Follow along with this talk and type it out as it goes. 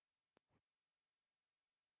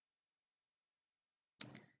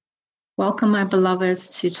Welcome, my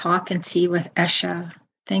beloveds, to Talk and Tea with Esha.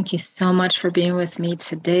 Thank you so much for being with me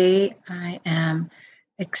today. I am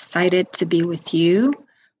excited to be with you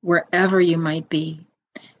wherever you might be.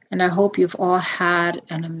 And I hope you've all had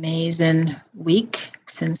an amazing week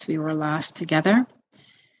since we were last together.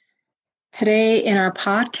 Today in our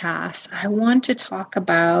podcast, I want to talk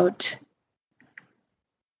about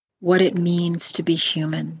what it means to be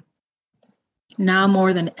human. Now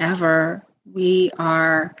more than ever, we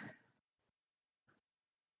are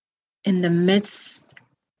in the midst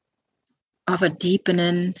of a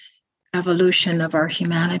deepening evolution of our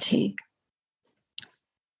humanity.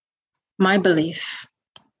 My belief.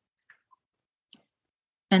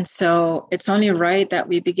 And so it's only right that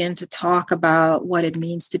we begin to talk about what it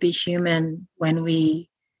means to be human when we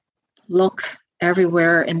look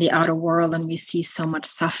everywhere in the outer world and we see so much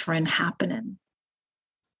suffering happening.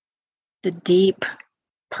 The deep,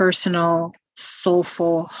 personal,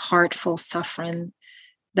 soulful, heartful suffering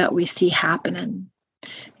that we see happening.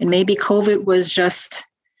 And maybe COVID was just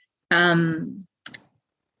the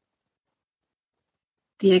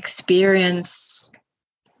experience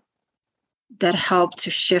that helped to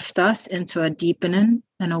shift us into a deepening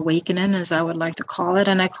and awakening, as I would like to call it.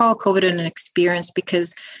 And I call COVID an experience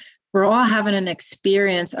because we're all having an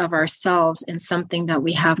experience of ourselves in something that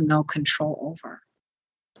we have no control over.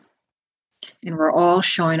 And we're all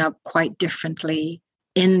showing up quite differently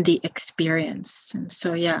in the experience. And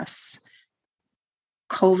so, yes,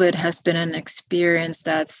 COVID has been an experience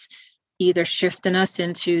that's either shifting us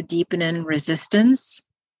into deepening resistance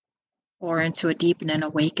or into a deepening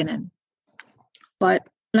awakening. But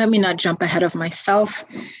let me not jump ahead of myself.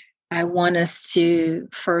 I want us to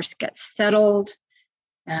first get settled.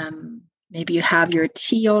 Maybe you have your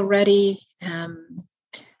tea already.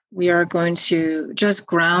 We are going to just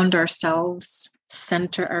ground ourselves,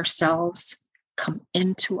 center ourselves, come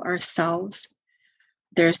into ourselves.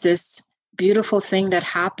 There's this beautiful thing that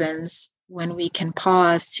happens when we can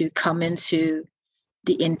pause to come into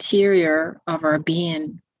the interior of our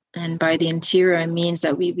being. And by the interior, it means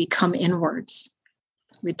that we come inwards.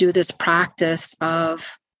 We do this practice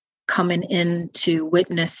of coming in to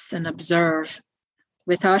witness and observe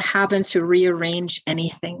without having to rearrange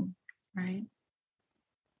anything, right?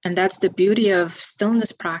 And that's the beauty of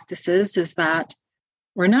stillness practices, is that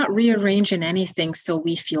we're not rearranging anything so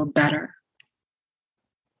we feel better.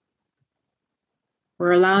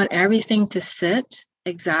 We're allowing everything to sit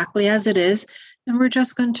exactly as it is, and we're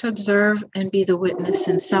just going to observe and be the witness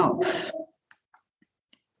in self.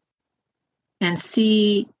 And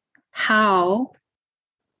see how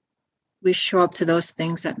we show up to those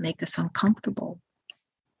things that make us uncomfortable.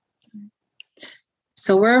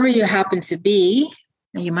 So wherever you happen to be,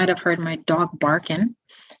 and you might have heard my dog barking.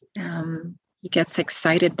 He gets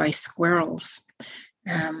excited by squirrels.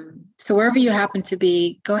 So wherever you happen to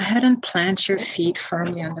be, go ahead and plant your feet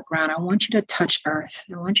firmly on the ground. I want you to touch earth.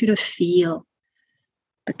 I want you to feel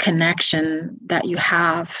the connection that you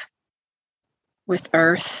have with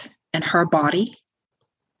earth and her body.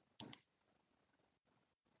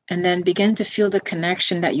 And then begin to feel the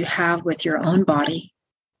connection that you have with your own body.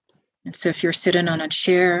 And so if you're sitting on a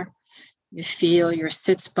chair, you feel your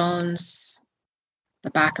sits bones,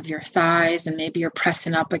 the back of your thighs, and maybe you're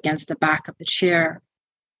pressing up against the back of the chair.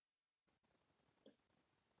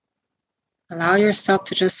 Allow yourself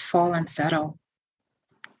to just fall and settle.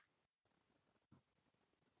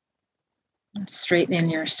 Straightening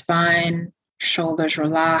your spine, shoulders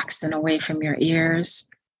relaxed and away from your ears.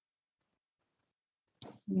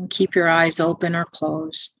 You can keep your eyes open or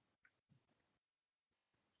closed.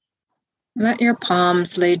 Let your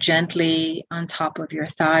palms lay gently on top of your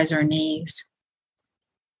thighs or knees.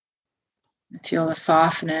 Feel the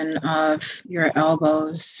softening of your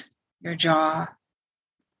elbows, your jaw,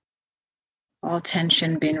 all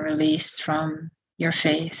tension being released from your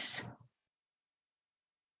face.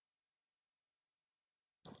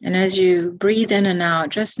 And as you breathe in and out,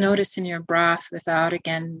 just notice in your breath without,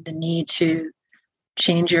 again, the need to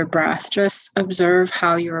change your breath. Just observe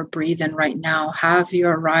how you're breathing right now. Have you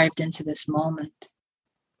arrived into this moment?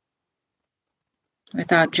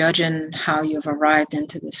 Without judging how you've arrived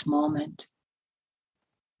into this moment.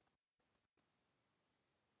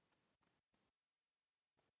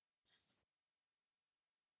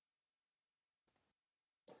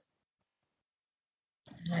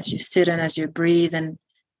 As you sit and as you breathe, and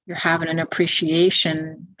you're having an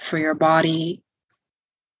appreciation for your body,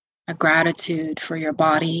 a gratitude for your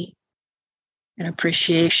body, an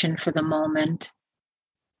appreciation for the moment,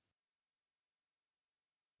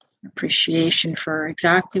 appreciation for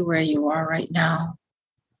exactly where you are right now.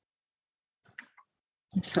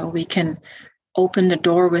 And so we can open the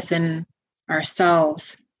door within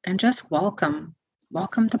ourselves and just welcome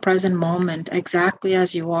the present moment exactly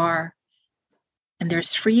as you are. And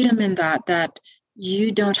there's freedom in that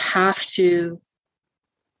you don't have to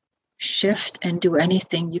shift and do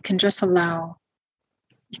anything. You can just allow.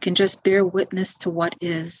 You can just bear witness to what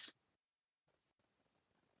is.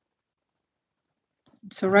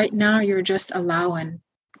 So right now you're just allowing.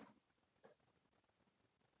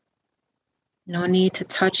 No need to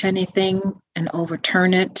touch anything and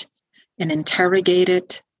overturn it and interrogate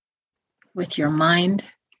it with your mind.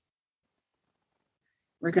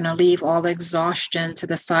 We're going to leave all exhaustion to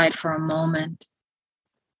the side for a moment.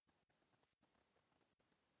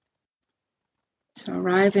 So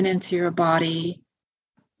arriving into your body,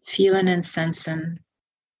 feeling and sensing,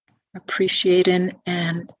 appreciating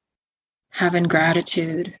and having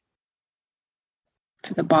gratitude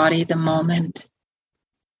for the body, the moment,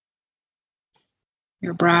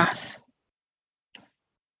 your breath.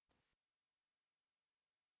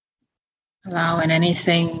 Allowing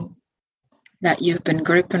anything that you've been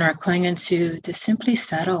gripping or clinging to simply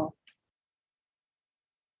settle.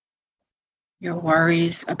 Your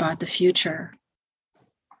worries about the future,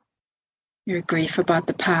 your grief about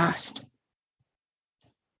the past.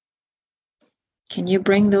 Can you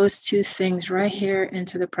bring those two things right here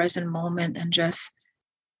into the present moment and just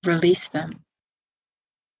release them?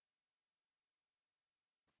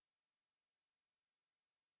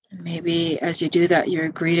 And maybe as you do that,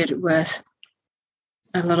 you're greeted with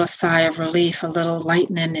a little sigh of relief, a little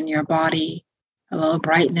lightening in your body, a little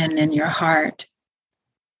brightening in your heart.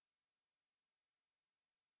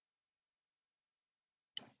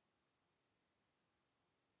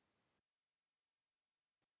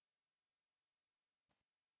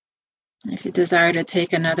 If you desire to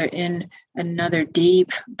take another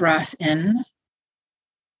deep breath in,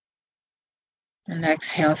 and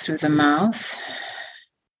exhale through the mouth.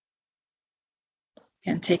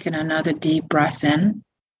 And taking another deep breath in,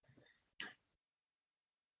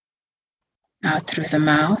 out through the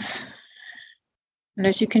mouth. And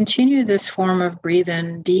as you continue this form of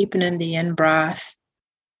breathing, deepening the in-breath,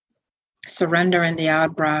 surrendering the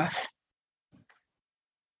out-breath,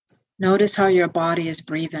 notice how your body is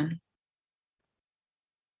breathing.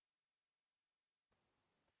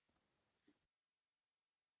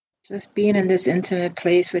 Just being in this intimate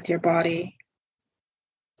place with your body.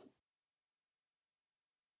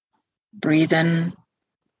 Breathing,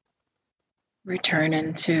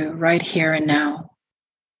 returning to right here and now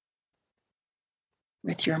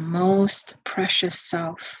with your most precious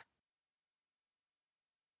self.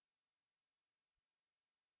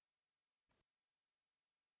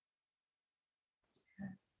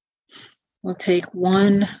 We'll take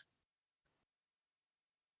one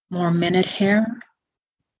more minute here,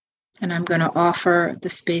 and I'm going to offer the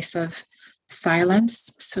space of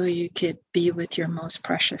silence so you could be with your most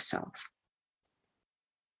precious self.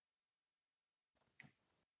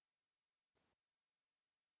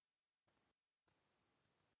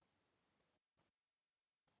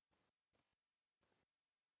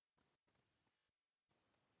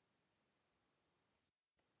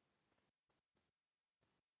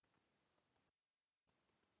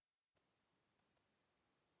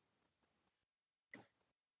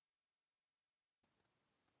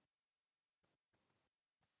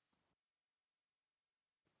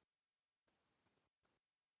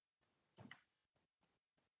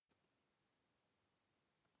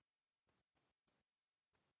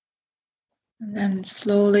 And then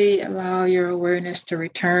slowly allow your awareness to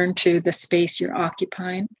return to the space you're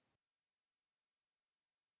occupying.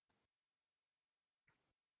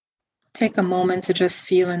 Take a moment to just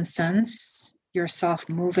feel and sense yourself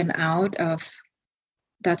moving out of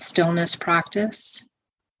that stillness practice.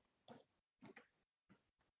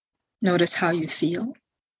 Notice how you feel.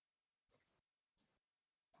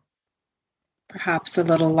 Perhaps a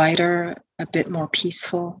little lighter, a bit more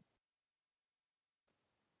peaceful.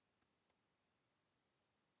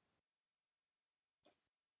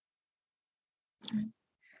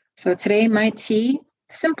 So today my tea,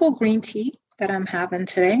 simple green tea that I'm having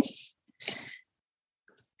today.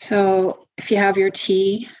 So if you have your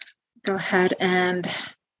tea, go ahead and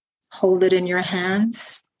hold it in your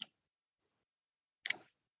hands.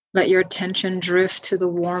 Let your attention drift to the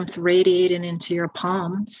warmth radiating into your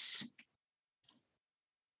palms.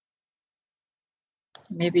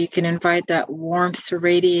 Maybe you can invite that warmth to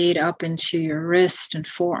radiate up into your wrist and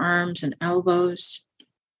forearms and elbows,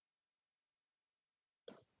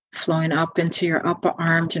 flowing up into your upper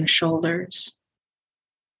arms and shoulders,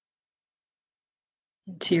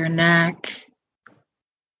 into your neck,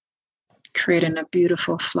 creating a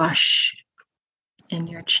beautiful flush in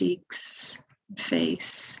your cheeks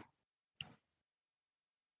face.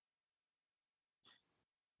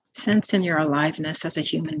 Sense in your aliveness as a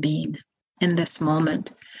human being in this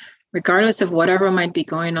moment, regardless of whatever might be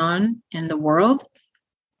going on in the world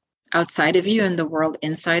outside of you and the world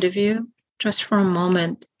inside of you. Just for a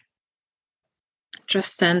moment,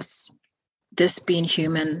 just sense this being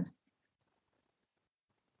human.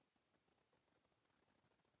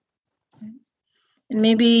 And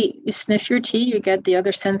maybe you sniff your tea, you get the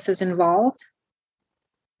other senses involved.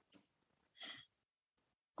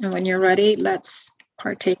 And when you're ready, let's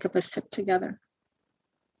partake of a sip together.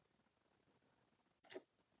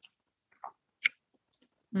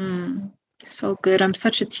 So good. I'm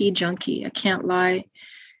such a tea junkie. I can't lie.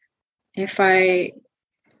 If I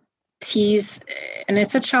teas, and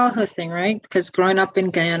it's a childhood thing, right? Because growing up in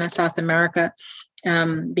Guyana, South America,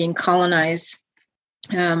 being colonized,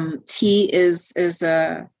 tea is it's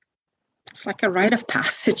like a rite of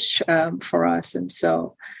passage for us, and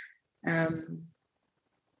so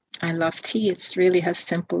I love tea. It's really as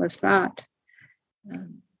simple as that.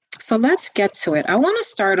 So let's get to it. I want to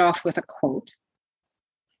start off with a quote.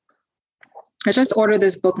 I just ordered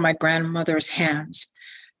this book, My Grandmother's Hands,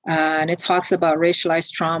 and it talks about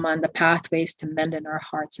racialized trauma and the pathways to mend in our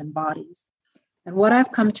hearts and bodies. And what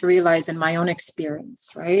I've come to realize in my own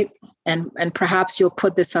experience, right? And perhaps you'll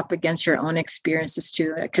put this up against your own experiences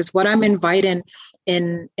too, because what I'm inviting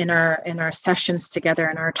in our sessions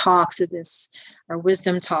together, in our talks, our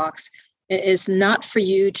wisdom talks, is not for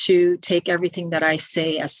you to take everything that I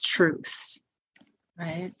say as truths,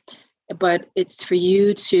 right? But it's for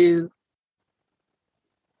you to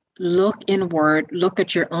look inward, look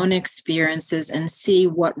at your own experiences and see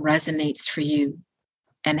what resonates for you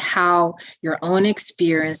and how your own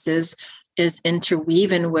experiences is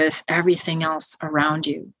interweaving with everything else around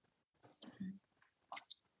you.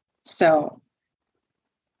 So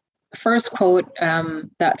the first quote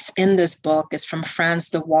that's in this book is from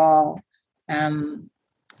Frans de Waal,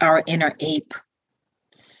 Our Inner Ape.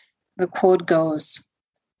 The quote goes,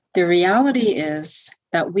 "The reality is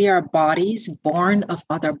that we are bodies born of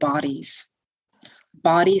other bodies,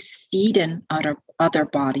 bodies feeding other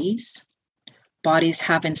bodies, bodies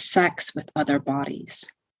having sex with other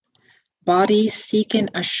bodies, bodies seeking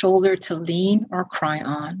a shoulder to lean or cry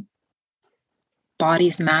on.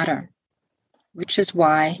 Bodies matter, which is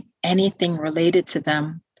why anything related to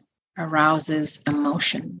them arouses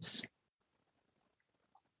emotions."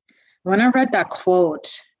 When I read that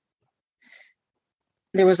quote,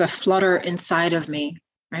 there was a flutter inside of me,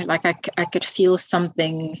 right? Like I could feel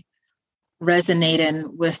something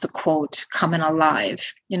resonating with the quote coming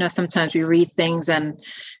alive. You know, sometimes we read things and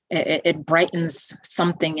it brightens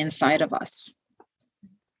something inside of us.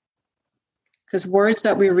 Because words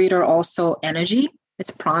that we read are also energy,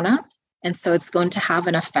 it's prana. And so it's going to have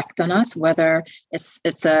an effect on us, whether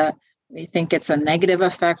we think it's a negative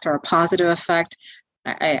effect or a positive effect.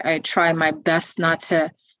 I try my best not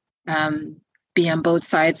to be on both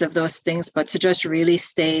sides of those things, but to just really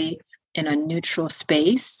stay in a neutral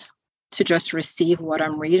space, to just receive what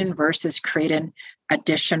I'm reading versus creating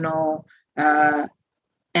additional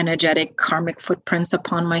energetic karmic footprints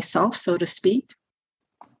upon myself, so to speak.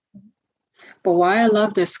 But why I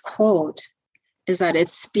love this quote is that it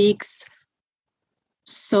speaks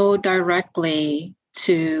so directly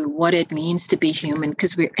to what it means to be human,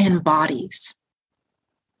 because we're in bodies.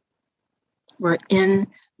 We're in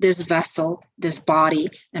this vessel, this body,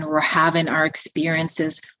 and we're having our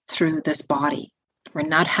experiences through this body. We're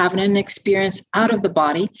not having an experience out of the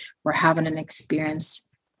body. We're having an experience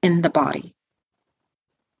in the body.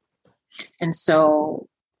 And so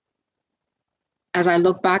as I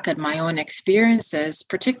look back at my own experiences,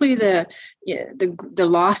 particularly the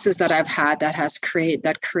losses that I've had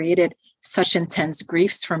that created such intense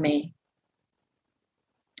griefs for me,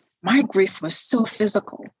 my grief was so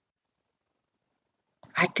physical.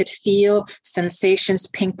 I could feel sensations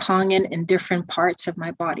ping-ponging in different parts of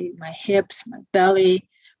my body, my hips, my belly,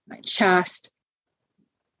 my chest.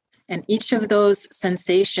 And each of those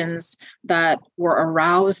sensations that were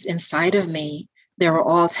aroused inside of me, they were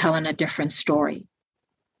all telling a different story.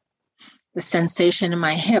 The sensation in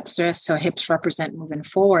my hips, so hips represent moving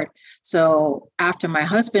forward. So after my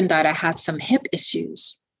husband died, I had some hip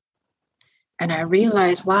issues. And I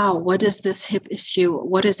realized, wow, what is this hip issue?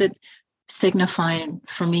 What is it signifying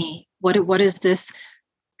for me? What is this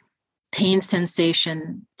pain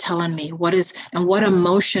sensation telling me? What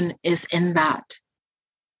emotion is in that?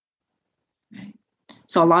 Right.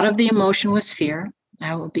 So a lot of the emotion was fear.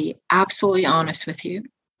 I will be absolutely honest with you.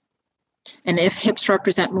 And if hips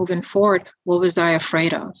represent moving forward, what was I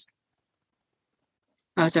afraid of?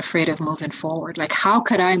 I was afraid of moving forward. Like, how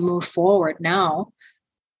could I move forward now?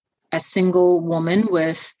 A single woman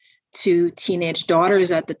with 2 teenage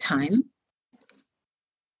daughters at the time.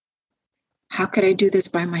 How could I do this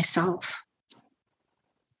by myself?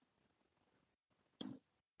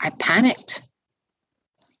 I panicked.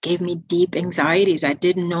 It gave me deep anxieties. I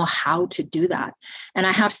didn't know how to do that. And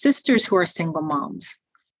I have sisters who are single moms,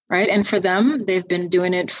 right? And for them, they've been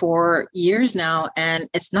doing it for years now, and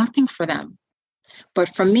it's nothing for them. But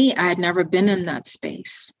for me, I had never been in that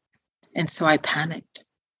space. And so I panicked.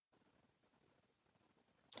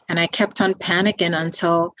 And I kept on panicking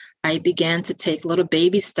until I began to take little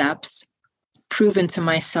baby steps, proving to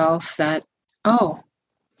myself that, oh,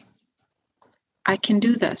 I can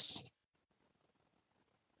do this.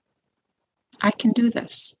 I can do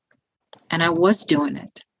this. And I was doing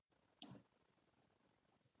it.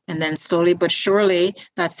 And then slowly but surely,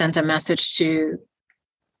 that sent a message to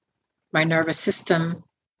my nervous system.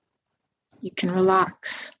 You can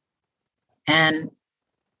relax. And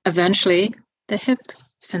eventually, the hip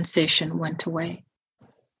sensation went away.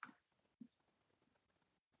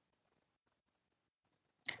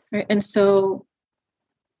 Right? And so,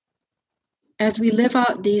 as we live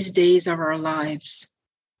out these days of our lives,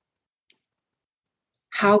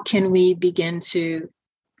 how can we begin to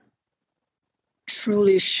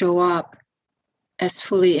truly show up as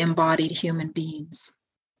fully embodied human beings?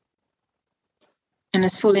 And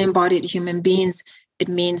as fully embodied human beings, it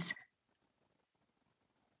means,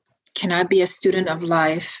 can I be a student of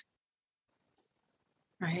life,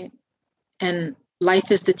 right? And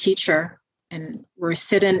life is the teacher, and we're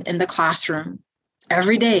sitting in the classroom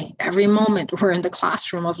every day, every moment. We're in the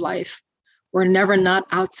classroom of life. We're never not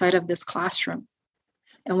outside of this classroom.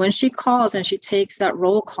 And when she calls and she takes that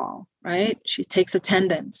roll call, right? She takes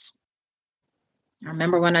attendance. I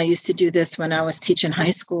remember when I used to do this when I was teaching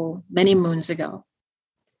high school many moons ago.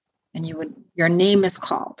 And your name is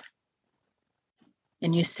called.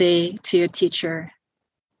 And you say to your teacher,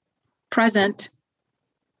 present.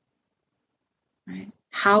 Right?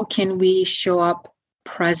 How can we show up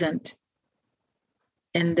present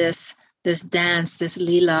in this dance, this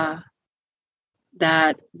lila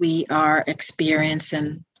that we are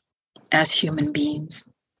experiencing as human beings?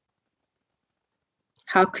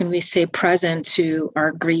 How can we say present to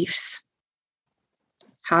our griefs?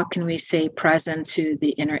 How can we say present to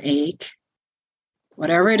the inner ache?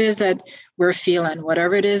 Whatever it is that we're feeling,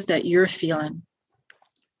 whatever it is that you're feeling,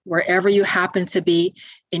 wherever you happen to be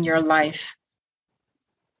in your life.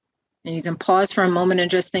 And you can pause for a moment and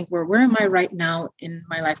just think, where am I right now in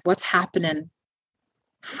my life? What's happening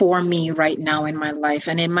for me right now in my life?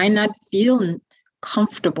 And it might not feel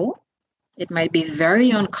comfortable. It might be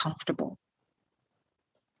very uncomfortable.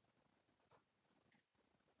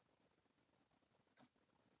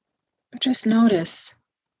 But just notice,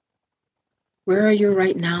 where are you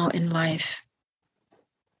right now in life?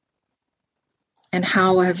 And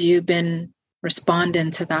how have you been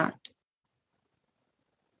responding to that?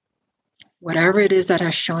 Whatever it is that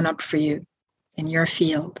has shown up for you in your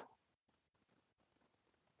field.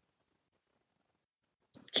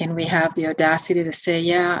 Can we have the audacity to say,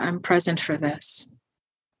 yeah, I'm present for this.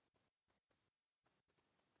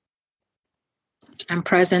 I'm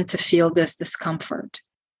present to feel this discomfort.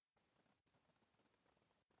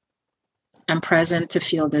 I'm present to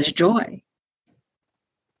feel this joy.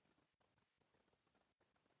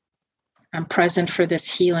 I'm present for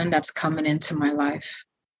this healing that's coming into my life.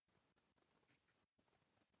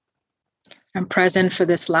 I'm present for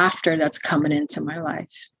this laughter that's coming into my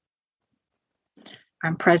life.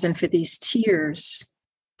 I'm present for these tears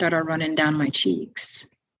that are running down my cheeks.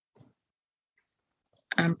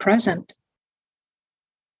 I'm present.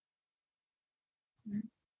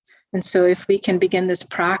 And so if we can begin this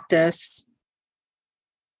practice,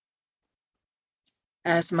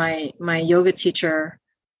 as my yoga teacher,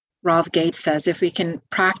 Rolf Gates, says, if we can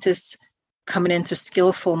practice coming into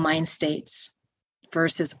skillful mind states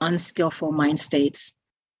versus unskillful mind states,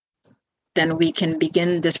 then we can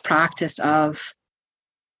begin this practice of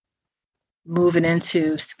moving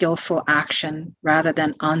into skillful action rather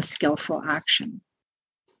than unskillful action.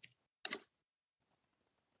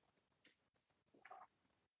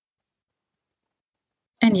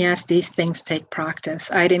 And yes, these things take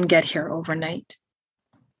practice. I didn't get here overnight.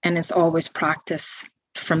 And it's always practice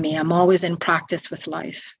for me. I'm always in practice with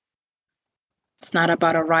life. It's not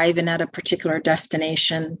about arriving at a particular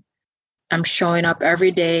destination. I'm showing up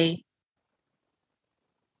every day,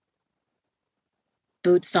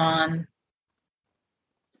 boots on,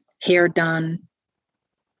 hair done,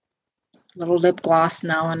 little lip gloss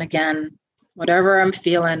now and again, whatever I'm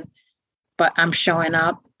feeling. but I'm showing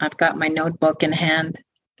up. I've got my notebook in hand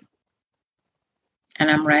and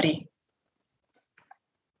I'm ready.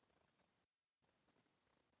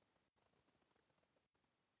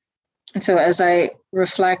 And so as I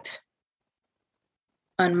reflect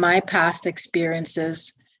on my past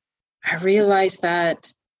experiences, I realize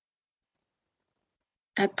that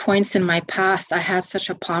at points in my past, I had such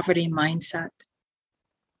a poverty mindset.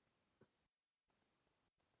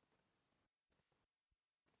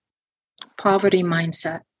 Poverty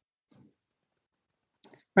mindset,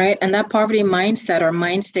 right? And that poverty mindset or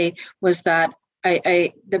mind state was that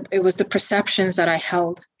it was the perceptions that I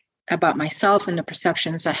held about myself and the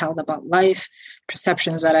perceptions I held about life,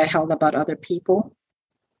 perceptions that I held about other people.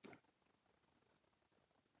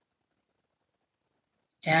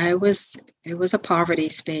 Yeah, it was a poverty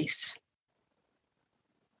space,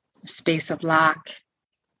 a space of lack,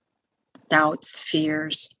 doubts,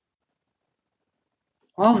 fears,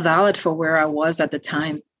 all valid for where I was at the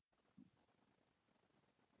time.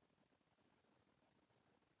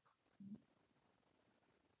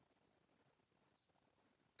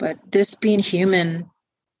 But this being human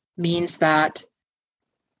means that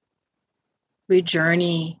we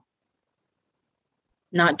journey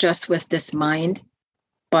not just with this mind,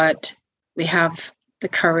 but we have the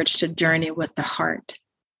courage to journey with the heart.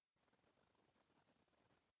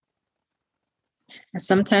 And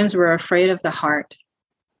sometimes we're afraid of the heart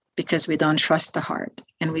because we don't trust the heart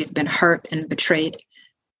and we've been hurt and betrayed.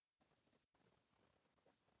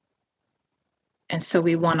 And so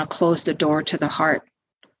we want to close the door to the heart.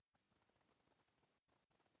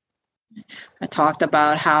 I talked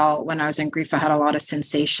about how when I was in grief, I had a lot of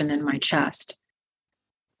sensation in my chest.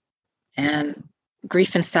 And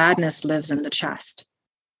grief and sadness lives in the chest.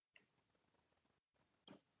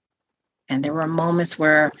 And there were moments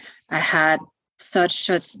where I had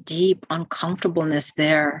such deep uncomfortableness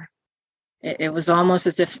there. It was almost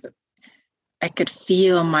as if I could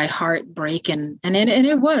feel my heart breaking. And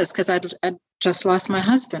it was because I'd just lost my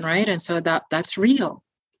husband, right? And so that's real.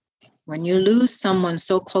 When you lose someone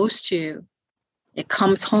so close to you, it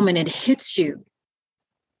comes home and it hits you.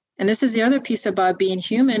 And this is the other piece about being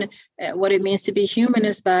human. What it means to be human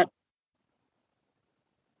is that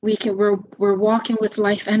we're walking with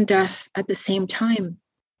life and death at the same time.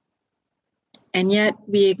 And yet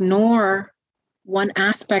we ignore one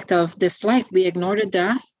aspect of this life. We ignore the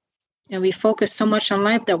death and we focus so much on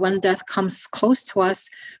life that when death comes close to us,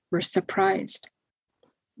 we're surprised.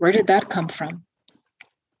 Where did that come from?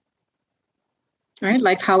 Right?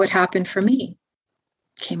 Like how it happened for me.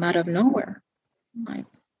 Came out of nowhere. Like,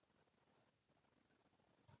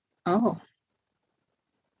 oh.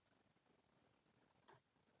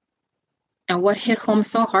 And what hit home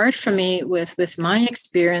so hard for me with my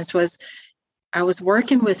experience was I was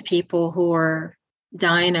working with people who were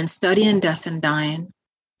dying and studying death and dying.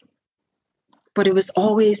 But it was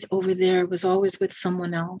always over there. It was always with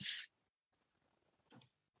someone else.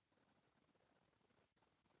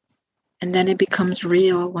 And then it becomes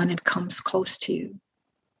real when it comes close to you.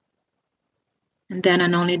 And then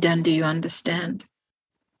and only then do you understand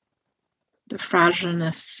the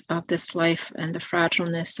fragileness of this life and the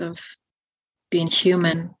fragileness of being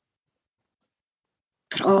human.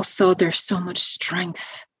 But also there's so much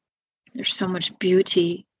strength. There's so much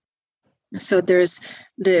beauty. And so there's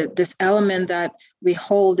this element that we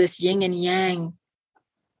hold, this yin and yang,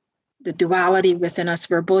 the duality within us.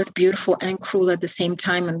 We're both beautiful and cruel at the same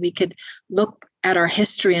time. And we could look at our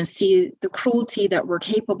history and see the cruelty that we're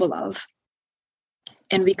capable of.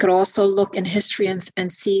 And we could also look in history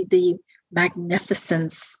and see the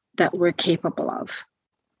magnificence that we're capable of.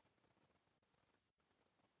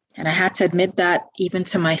 And I had to admit that even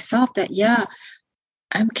to myself that, yeah,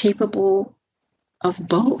 I'm capable of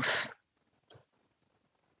both.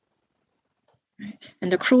 Right?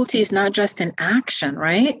 And the cruelty is not just an action,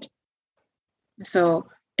 right? So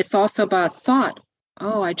it's also about thought.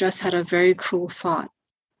 Oh, I just had a very cruel thought.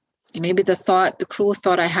 Maybe the cruel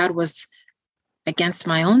thought I had was against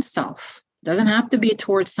my own self. It doesn't have to be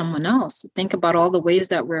towards someone else. Think about all the ways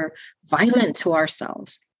that we're violent to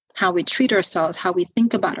ourselves, how we treat ourselves, how we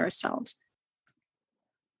think about ourselves.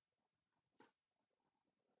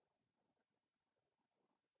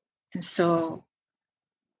 And so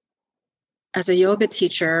as a yoga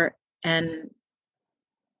teacher and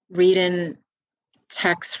reading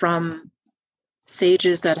texts from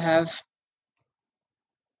sages that have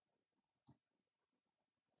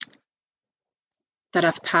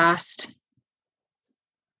passed,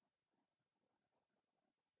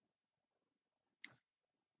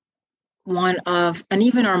 and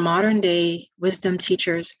even our modern day wisdom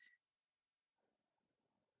teachers,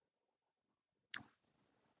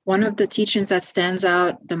 one of the teachings that stands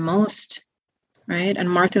out the most, right? And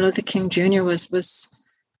Martin Luther King Jr. was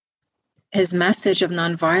his message of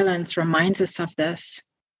nonviolence reminds us of this,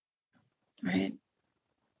 right?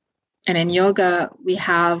 And in yoga, we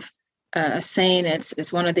have a saying,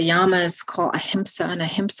 it's one of the yamas called ahimsa, and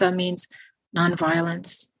ahimsa means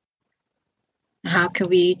nonviolence. How can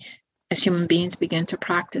we, as human beings, begin to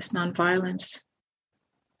practice nonviolence?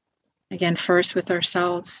 Again, first with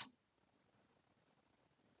ourselves,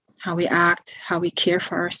 how we act, how we care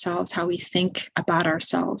for ourselves, how we think about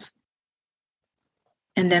ourselves,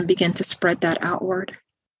 and then begin to spread that outward.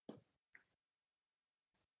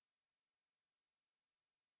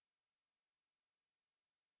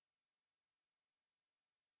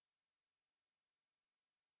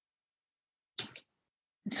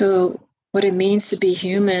 So what it means to be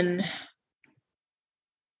human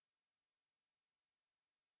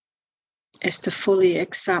is to fully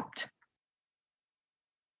accept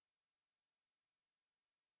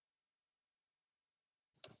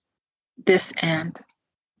this and.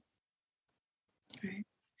 Right?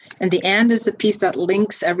 And the and is the piece that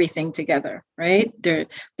links everything together, right?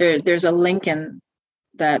 There's a link in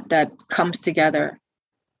that comes together.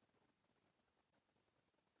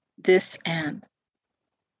 This and.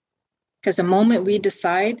 Because the moment we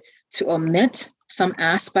decide to omit some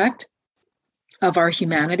aspect of our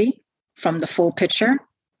humanity from the full picture,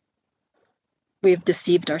 we've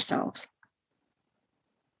deceived ourselves.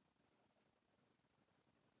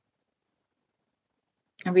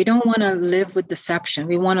 And we don't want to live with deception.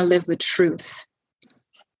 We want to live with truth.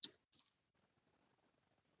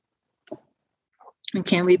 And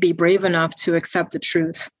can we be brave enough to accept the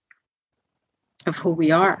truth of who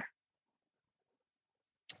we are?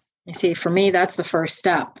 You see, for me, that's the first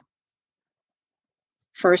step.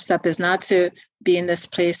 First step is not to be in this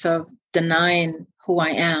place of denying who I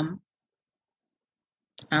am.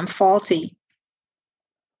 I'm faulty.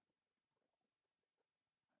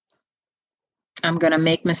 I'm going to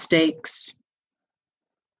make mistakes.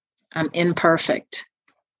 I'm imperfect.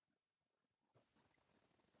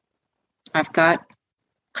 I've got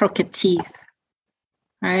crooked teeth,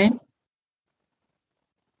 right?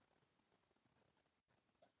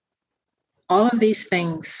 All of these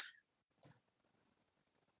things.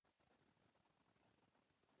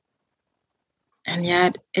 And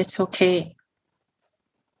yet it's okay.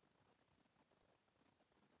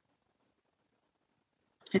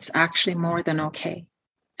 It's actually more than okay.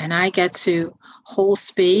 And I get to hold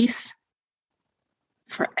space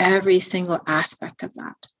for every single aspect of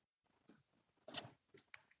that.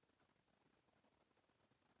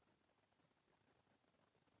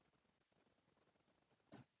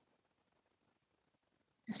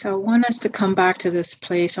 So I want us to come back to this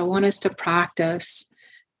place. I want us to practice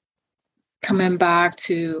coming back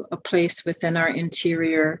to a place within our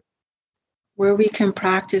interior where we can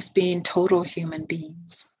practice being total human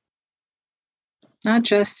beings. Not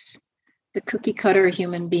just the cookie cutter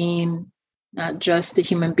human being, not just the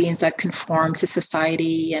human beings that conform to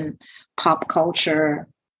society and pop culture,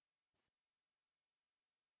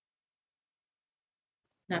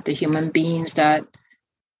 not the human beings that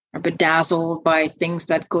are bedazzled by things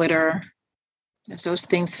that glitter. As those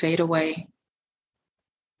things fade away,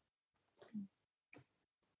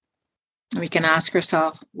 we can ask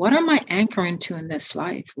ourselves, what am I anchoring to in this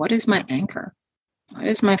life? What is my anchor? What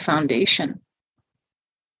is my foundation?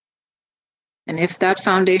 And if that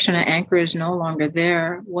foundation and anchor is no longer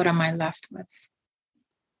there, what am I left with?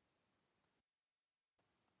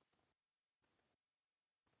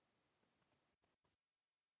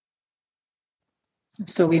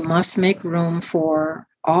 So we must make room for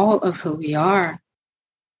all of who we are,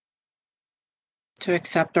 to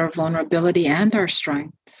accept our vulnerability and our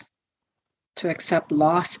strengths, to accept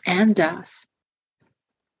loss and death,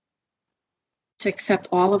 to accept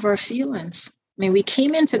all of our feelings. I mean, we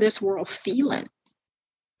came into this world feeling,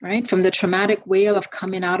 right? From the traumatic wail of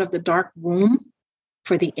coming out of the dark womb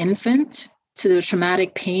for the infant, to the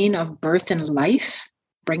traumatic pain of birth and life,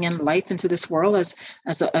 bringing life into this world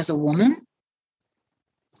as a woman.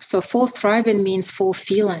 So full thriving means full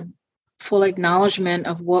feeling, full acknowledgement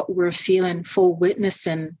of what we're feeling, full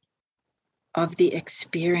witnessing of the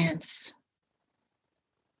experience.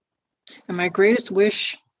 And my greatest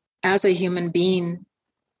wish as a human being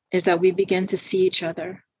is that we begin to see each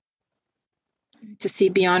other, to see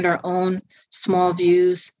beyond our own small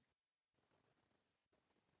views,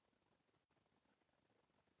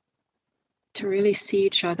 to really see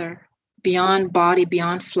each other beyond body,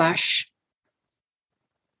 beyond flesh,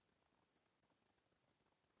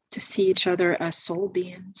 to see each other as soul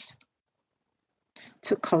beings,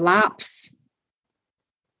 to collapse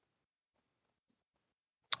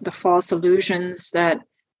the false illusions that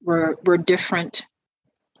we're different,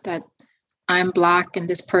 that I'm Black and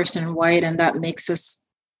this person white, and that makes us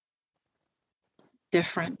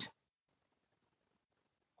different.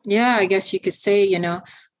 Yeah, I guess you could say,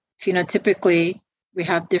 phenotypically we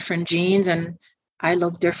have different genes and I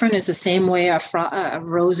look different. It's the same way a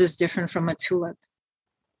rose is different from a tulip.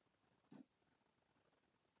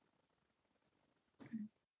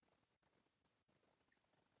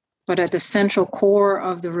 But at the central core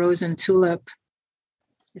of the rose and tulip,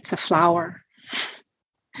 it's a flower.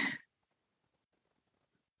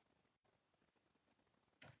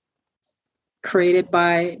 Created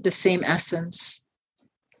by the same essence.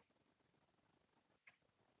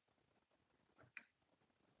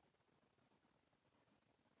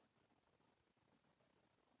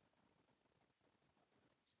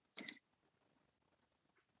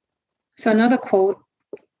 So another quote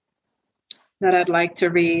that I'd like to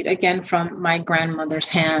read, again from my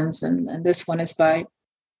grandmother's hands, and this one is by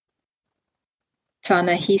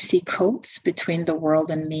Ta-Nehisi Coates, Between the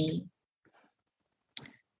World and Me.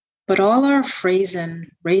 But all our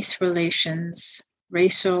phrasen, race relations,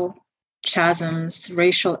 racial chasms,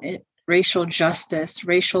 racial justice,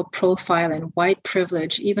 racial profiling, white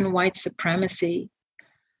privilege, even white supremacy,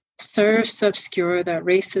 serves to obscure that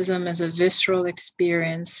racism is a visceral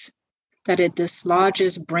experience, that it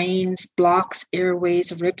dislodges brains, blocks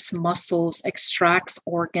airways, rips muscles, extracts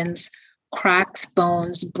organs, cracks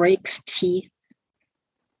bones, breaks teeth.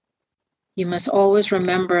 You must always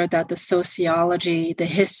remember that the sociology, the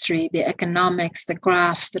history, the economics, the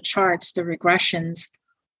graphs, the charts, the regressions,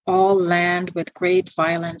 all land with great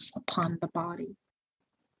violence upon the body.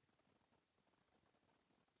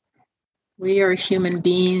 We are human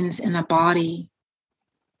beings in a body,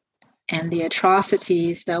 and the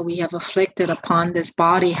atrocities that we have inflicted upon this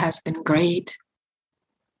body has been great.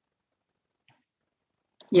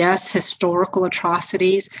 Yes, historical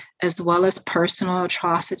atrocities, as well as personal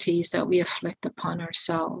atrocities that we inflict upon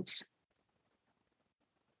ourselves.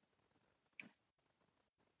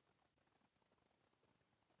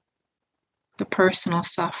 The personal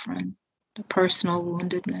suffering, the personal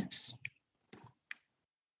woundedness.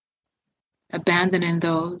 Abandoning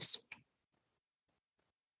those.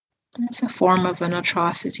 It's a form of an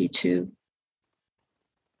atrocity too.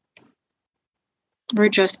 We're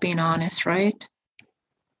just being honest, right?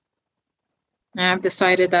 And I've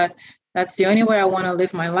decided that that's the only way I want to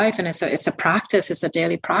live my life. And it's a practice, it's a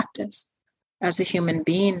daily practice as a human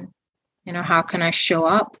being. How can I show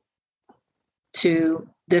up to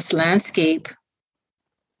this landscape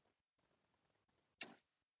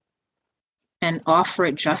and offer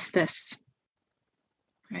it justice,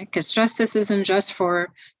 right? Because justice isn't just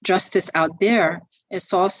for justice out there.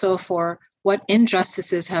 It's also for what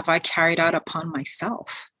injustices have I carried out upon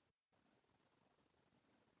myself.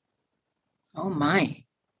 Oh my.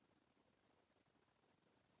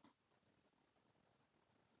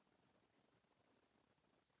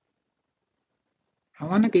 I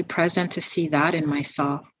want to be present to see that in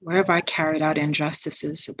myself. Where have I carried out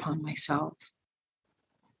injustices upon myself?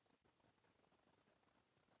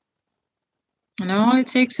 And all it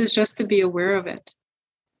takes is just to be aware of it.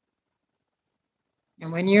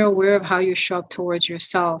 And when you're aware of how you show up towards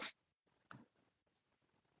yourself,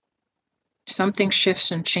 something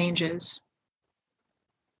shifts and changes.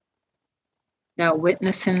 That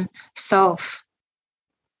witnessing self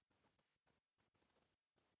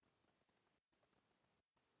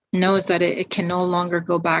knows that it can no longer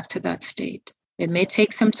go back to that state. It may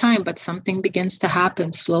take some time, but something begins to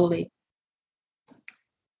happen slowly.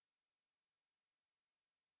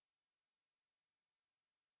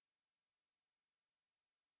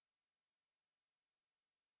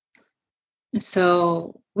 And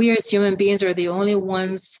so we as human beings are the only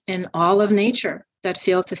ones in all of nature that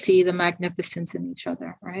fail to see the magnificence in each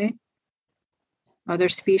other, right? Other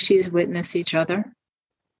species witness each other.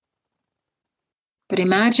 But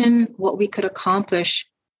imagine what we could accomplish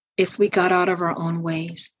if we got out of our own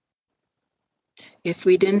ways. If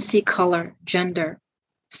we didn't see color, gender,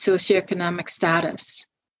 socioeconomic status,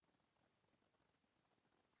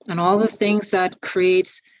 and all the things that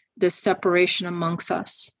creates this separation amongst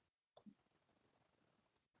us.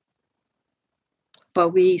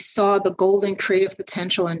 But we saw the golden creative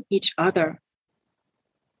potential in each other.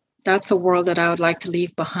 That's a world that I would like to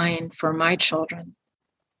leave behind for my children.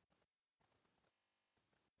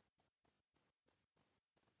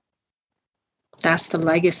 That's the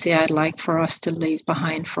legacy I'd like for us to leave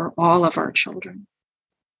behind for all of our children.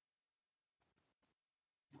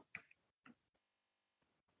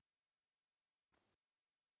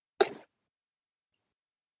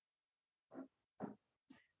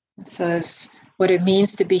 So as What it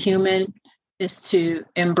means to be human is to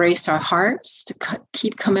embrace our hearts, to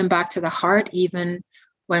keep coming back to the heart, even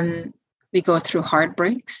when we go through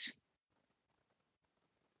heartbreaks.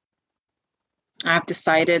 I've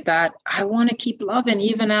decided that I want to keep loving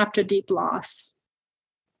even after deep loss.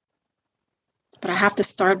 But I have to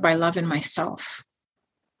start by loving myself.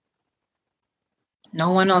 No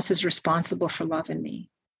one else is responsible for loving me.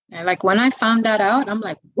 And like when I found that out, I'm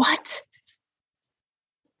like, what?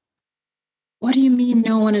 What do you mean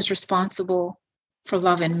no one is responsible for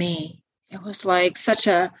loving me? It was like such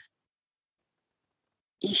a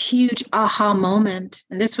huge aha moment.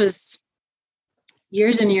 And this was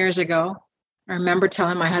years and years ago. I remember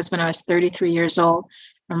telling my husband I was 33 years old.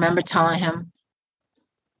 I remember telling him,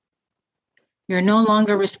 "You're no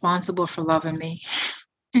longer responsible for loving me."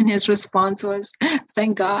 And his response was,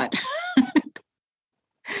 "Thank God."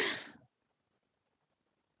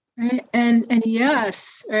 Right? And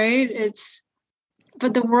yes, right?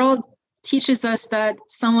 But the world teaches us that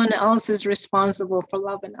someone else is responsible for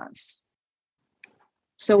loving us.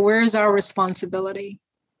 So where's our responsibility?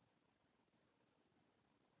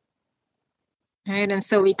 Right? And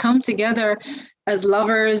so we come together as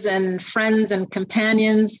lovers and friends and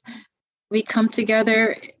companions. We come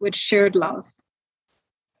together with shared love.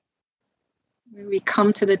 We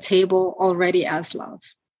come to the table already as love.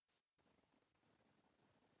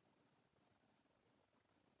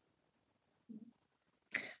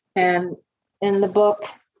 And in the book,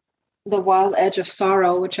 The Wild Edge of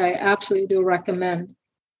Sorrow, which I absolutely do recommend,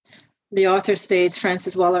 the author states,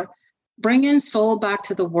 Francis Weller, bringing soul back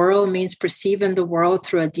to the world means perceiving the world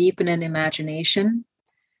through a deepening imagination,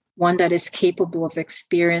 one that is capable of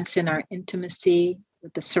experiencing our intimacy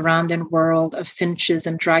with the surrounding world of finches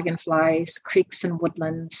and dragonflies, creeks and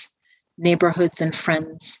woodlands, neighborhoods and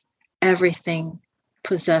friends. Everything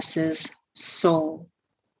possesses soul.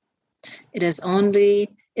 It is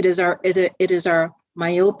our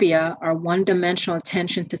myopia, our one-dimensional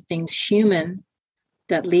attention to things human,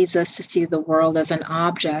 that leads us to see the world as an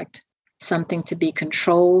object, something to be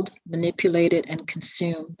controlled, manipulated, and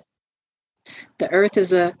consumed. The earth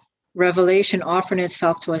is a revelation offering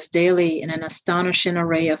itself to us daily in an astonishing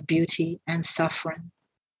array of beauty and suffering.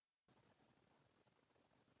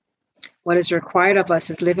 What is required of us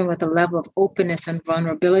is living with a level of openness and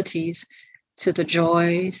vulnerabilities to the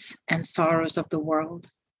joys and sorrows of the world.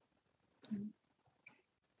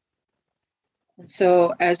 And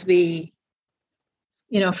so as we,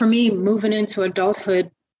 for me, moving into adulthood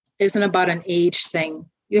isn't about an age thing.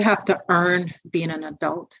 You have to earn being an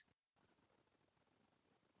adult.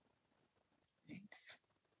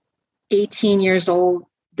 18 years old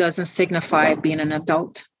doesn't signify being an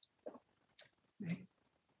adult.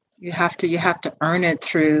 You have to earn it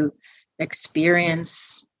through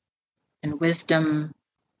experience and wisdom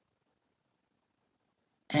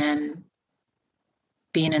and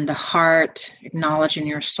being in the heart, acknowledging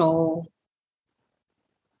your soul,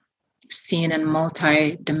 seeing in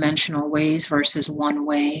multi-dimensional ways versus one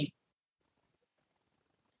way,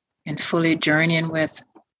 and fully journeying with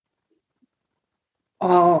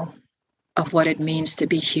all of what it means to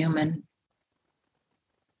be human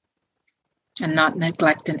and not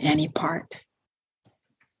neglecting any part.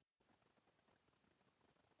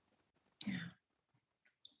 Yeah.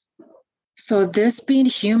 So this being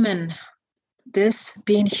human,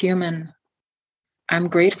 I'm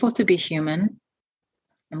grateful to be human.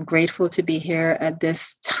 I'm grateful to be here at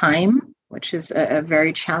this time, which is a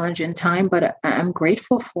very challenging time, but I'm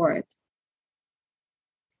grateful for it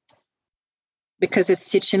because it's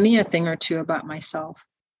teaching me a thing or two about myself.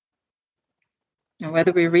 And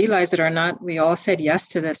whether we realize it or not, we all said yes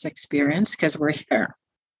to this experience because we're here.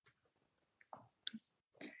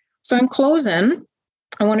 So in closing,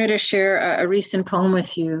 I wanted to share a recent poem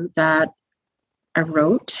with you that I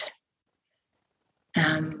wrote.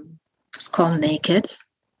 It's called Naked.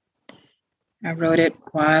 I wrote it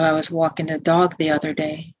while I was walking the dog the other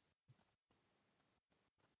day.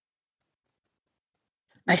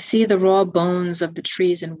 I see the raw bones of the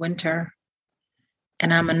trees in winter,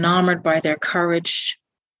 and I'm enamored by their courage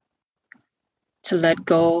to let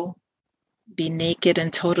go, be naked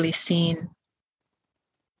and totally seen.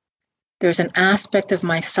 There's an aspect of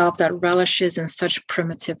myself that relishes in such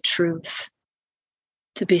primitive truth,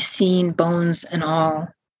 to be seen, bones and all,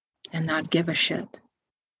 and not give a shit.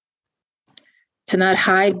 To not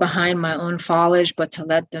hide behind my own foliage, but to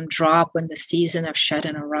let them drop when the season of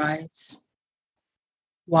shedding arrives.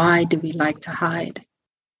 Why do we like to hide?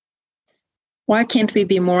 Why can't we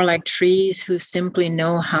be more like trees who simply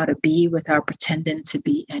know how to be without pretending to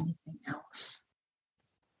be anything else?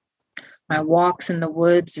 My walks in the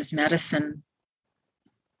woods is medicine.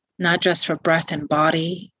 not just for breath and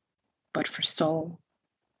body, but for soul.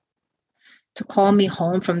 To call me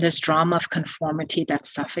home from this drama of conformity that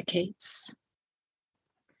suffocates.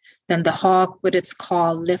 Then the hawk with its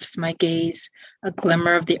call lifts my gaze, a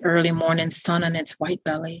glimmer of the early morning sun on its white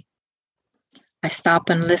belly. I stop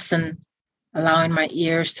and listen, allowing my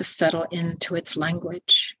ears to settle into its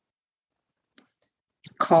language.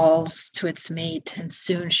 It calls to its mate, and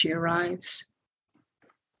soon she arrives.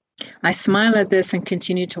 I smile at this and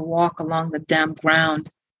continue to walk along the damp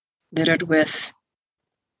ground, littered with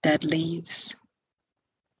dead leaves.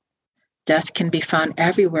 Death can be found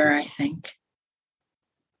everywhere, I think.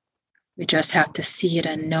 We just have to see it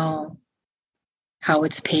and know how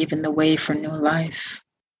it's paving the way for new life.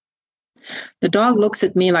 The dog looks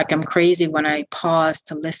at me like I'm crazy when I pause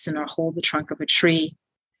to listen or hold the trunk of a tree,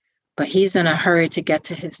 but he's in a hurry to get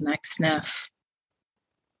to his next sniff.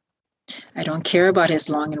 I don't care about his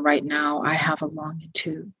longing right now. I have a longing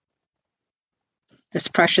too. This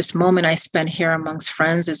precious moment I spend here amongst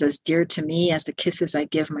friends is as dear to me as the kisses I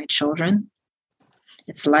give my children.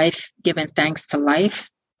 It's life giving thanks to life.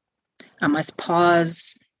 I must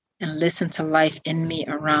pause and listen to life in me,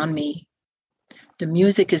 around me. The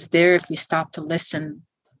music is there if we stop to listen,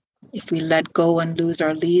 if we let go and lose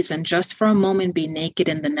our leaves and just for a moment be naked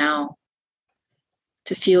in the now.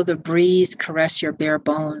 To feel the breeze caress your bare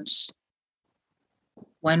bones.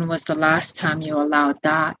 When was the last time you allowed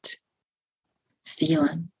that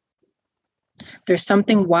feeling? There's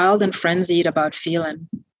something wild and frenzied about feeling.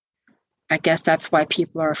 I guess that's why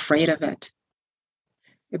people are afraid of it.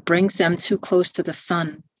 It brings them too close to the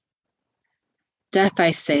sun. Death,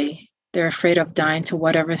 I say, they're afraid of dying to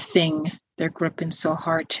whatever thing they're gripping so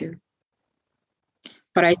hard to.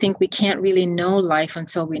 But I think we can't really know life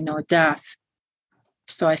until we know death.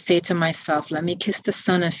 So I say to myself, let me kiss the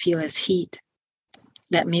sun and feel its heat.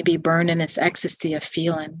 Let me be burned in its ecstasy of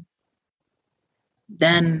feeling.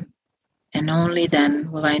 Then, and only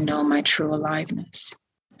then, will I know my true aliveness.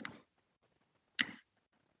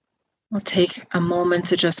 We'll take a moment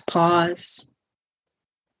to just pause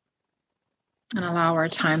and allow our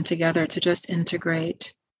time together to just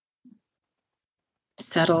integrate,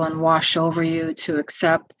 settle and wash over you, to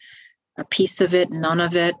accept a piece of it, none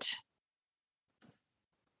of it.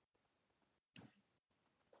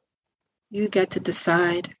 You get to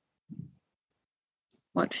decide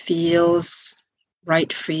what feels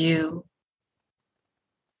right for you.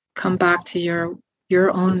 Come back to your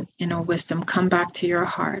own inner wisdom. Come back to your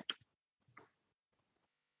heart.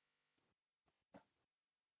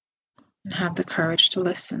 And have the courage to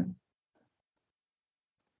listen.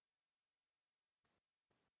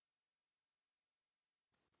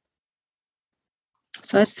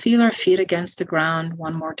 So let's feel our feet against the ground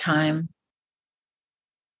one more time.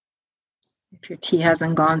 If your tea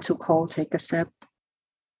hasn't gone too cold, take a sip.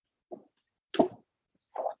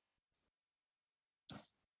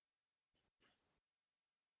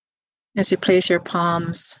 As you place your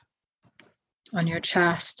palms on your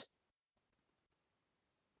chest,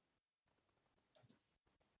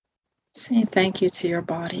 saying thank you to your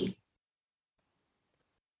body.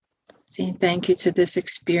 Saying thank you to this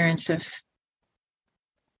experience of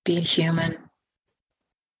being human.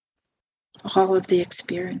 All of the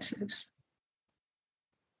experiences.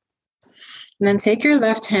 And then take your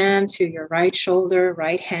left hand to your right shoulder,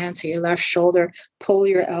 right hand to your left shoulder, pull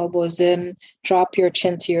your elbows in, drop your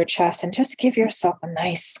chin to your chest, and just give yourself a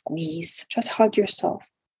nice squeeze. Just hug yourself.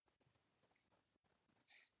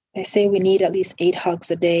 They say we need at least 8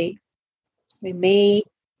 hugs a day. We may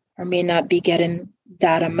or may not be getting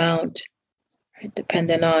that amount, right,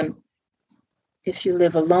 depending on if you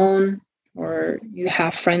live alone or you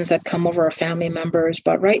have friends that come over or family members.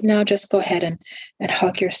 But right now, just go ahead and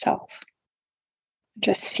hug yourself.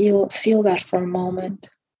 Just feel that for a moment.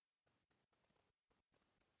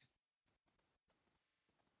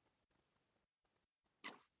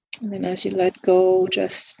 And then as you let go,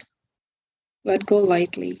 just let go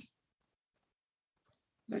lightly.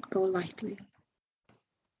 Let go lightly.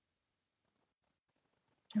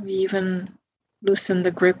 We even loosen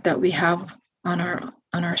the grip that we have on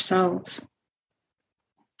ourselves.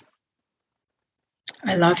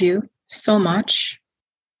 I love you so much.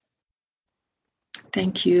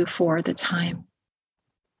 Thank you for the time.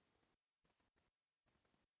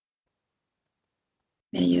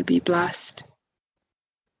 May you be blessed.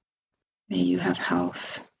 May you have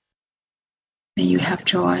health. May you have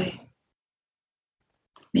joy.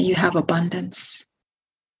 May you have abundance.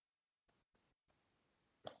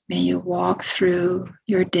 May you walk through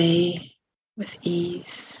your day with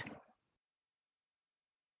ease.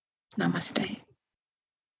 Namaste.